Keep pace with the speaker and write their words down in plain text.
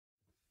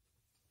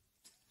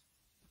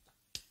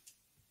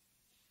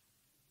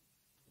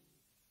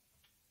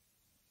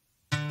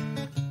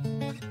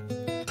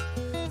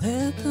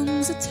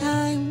comes a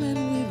time when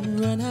we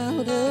run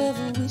out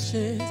of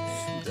wishes,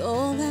 and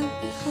all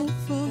that we hope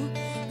for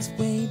is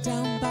way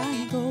down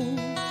by gold.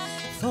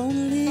 If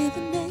only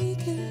the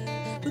naked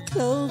were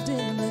clothed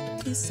in the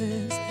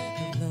kisses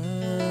of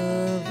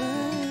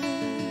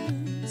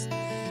lovers,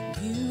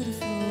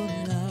 beautiful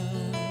lovers.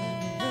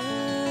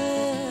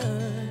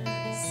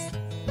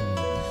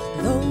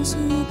 Those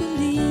who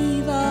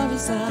believe are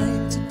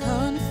resigned to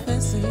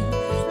confessing,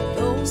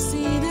 those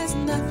seen as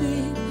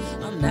nothing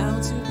are now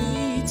to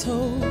be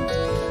told.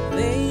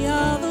 They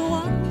are the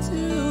ones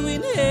who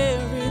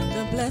inherit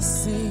the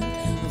blessing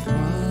of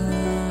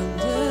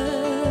wonder,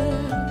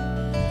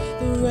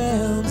 the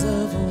realms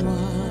of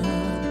wonder.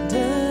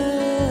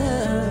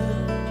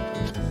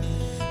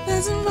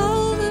 There's a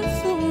moment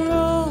for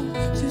all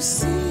to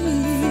see.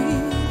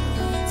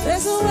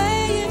 There's a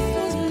way it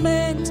was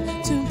meant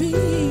to be.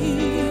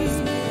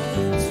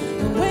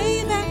 The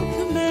way that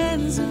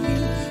commands of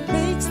you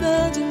makes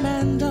the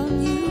demand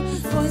on you.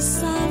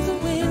 Voice of the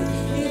wind,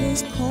 it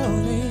is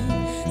calling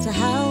to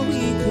how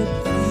we could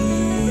be.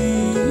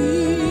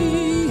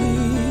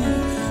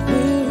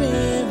 We're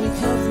in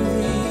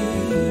recovery.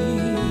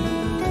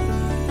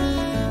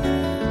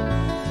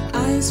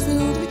 Eyes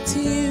filled with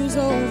tears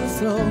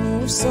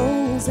overflow,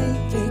 souls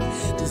aching,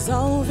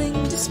 dissolving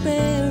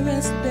despair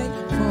as they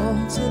fall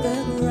to the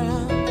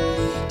ground.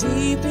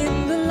 Deep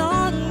in the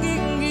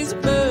longing is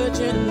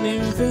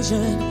burgeoning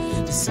vision,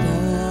 discover,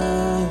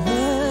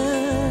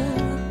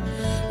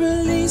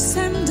 release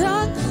and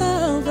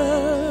uncover.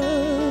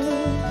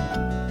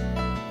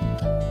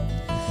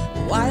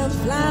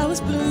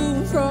 Wildflowers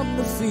bloom from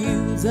the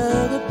fields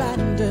of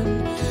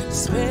abandon,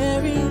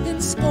 despairing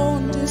and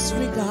scorned,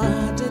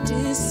 disregarded,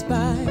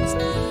 despised.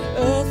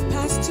 Earth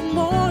past to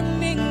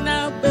morning,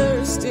 now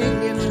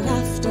bursting in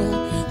laughter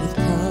with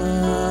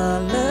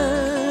colors,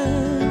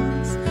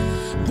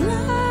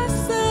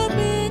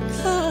 blossoming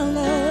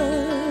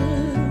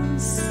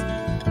colors.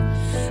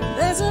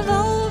 There's a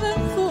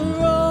moment for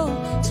all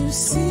to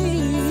see.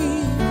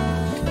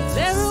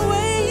 There's a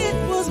way it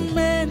was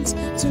meant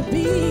to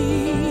be.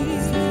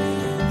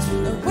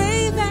 The way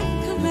that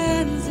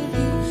commands of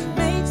you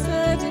makes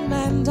a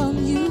demand on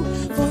you.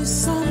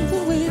 Voice on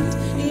the wind,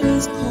 it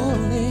is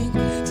calling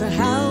to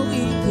how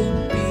we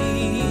could be.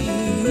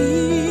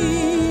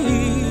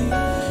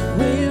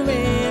 We're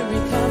in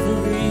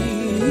recovery.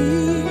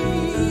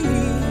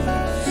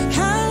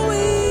 How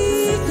we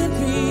could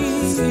be.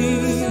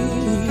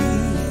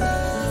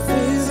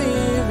 We're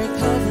in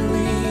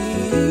recovery.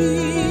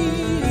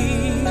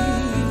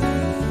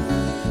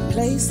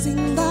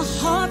 Placing the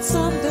hearts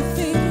on the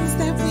things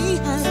that we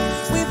have,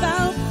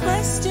 without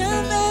question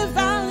their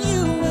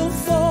value will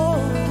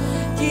fall,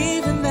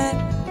 given that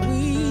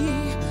we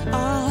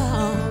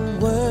are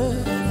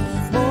worth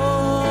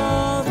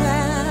more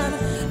than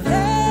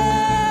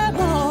them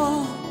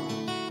all.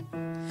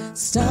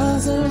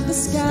 Stars of the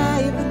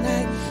sky, the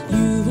night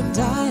you and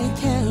I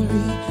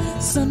carry,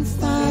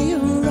 sunfire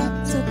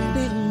wrapped up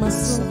in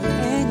muscle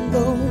and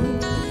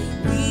gold.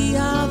 We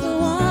are the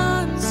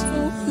ones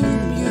for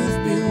whom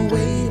you've been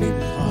waiting,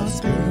 hearts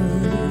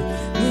burning,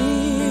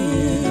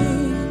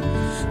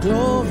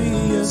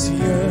 glorious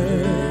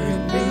yearning.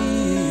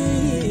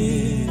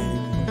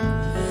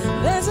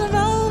 There's a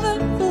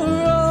moment for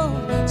all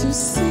to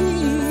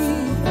see.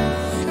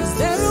 Is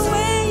there a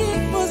way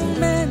it was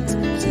meant to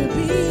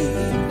be?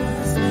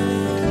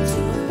 The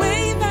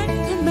way that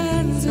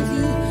commands of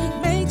you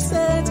makes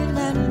a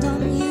demand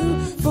on you.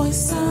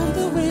 Voice on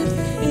the wind,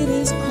 it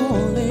is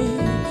calling.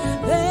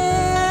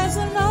 There's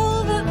a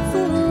moment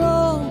for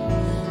all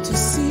to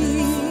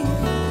see.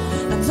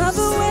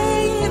 Another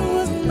way it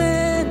was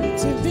meant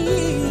to be.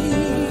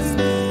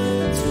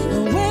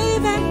 The way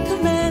that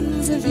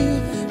commands of you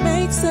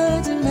makes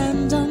a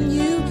demand on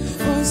you.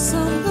 Voice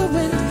on the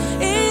wind,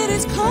 it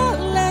is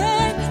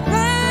calling.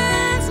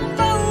 There's a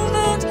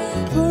moment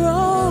for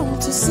all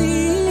to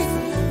see.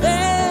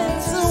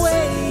 There's a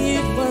way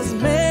it was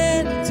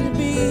meant to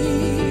be.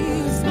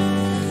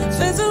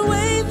 There's a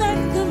way that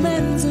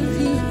commands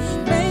of you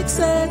makes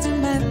a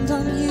demand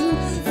on you.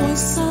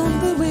 Voice on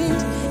the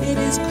wind, it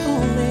is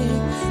calling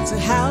to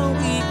how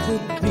we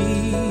could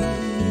be.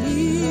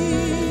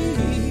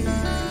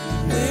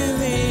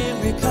 We're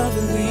in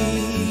recovery.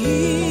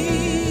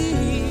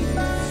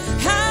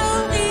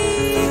 How we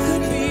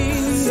could be.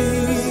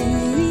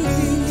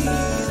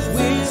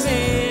 We're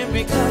in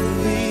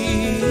recovery.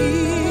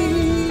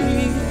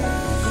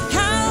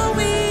 How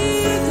we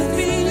could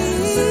be.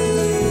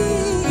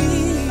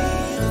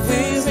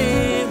 We're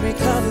in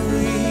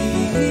recovery.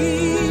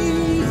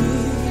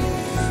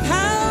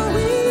 How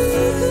we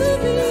could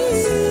be.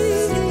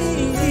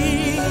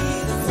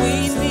 We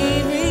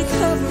need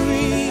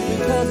recovery,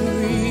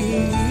 recovery.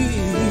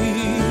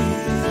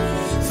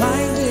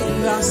 Finding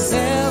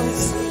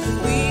ourselves,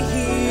 we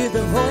hear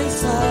the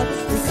voice of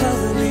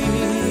recovery.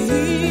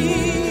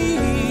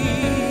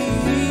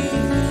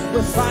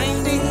 We're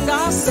finding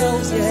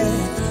ourselves, yeah.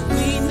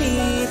 We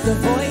need the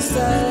voice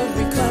of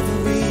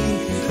recovery.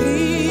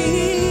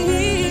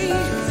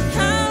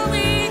 How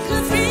we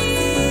could be,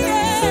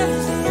 yeah.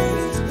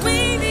 We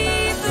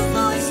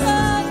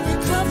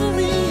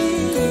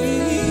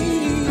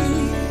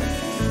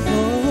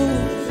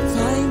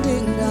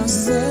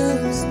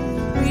ourselves,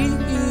 we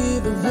hear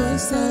the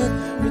voice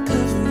of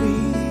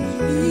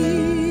recovery.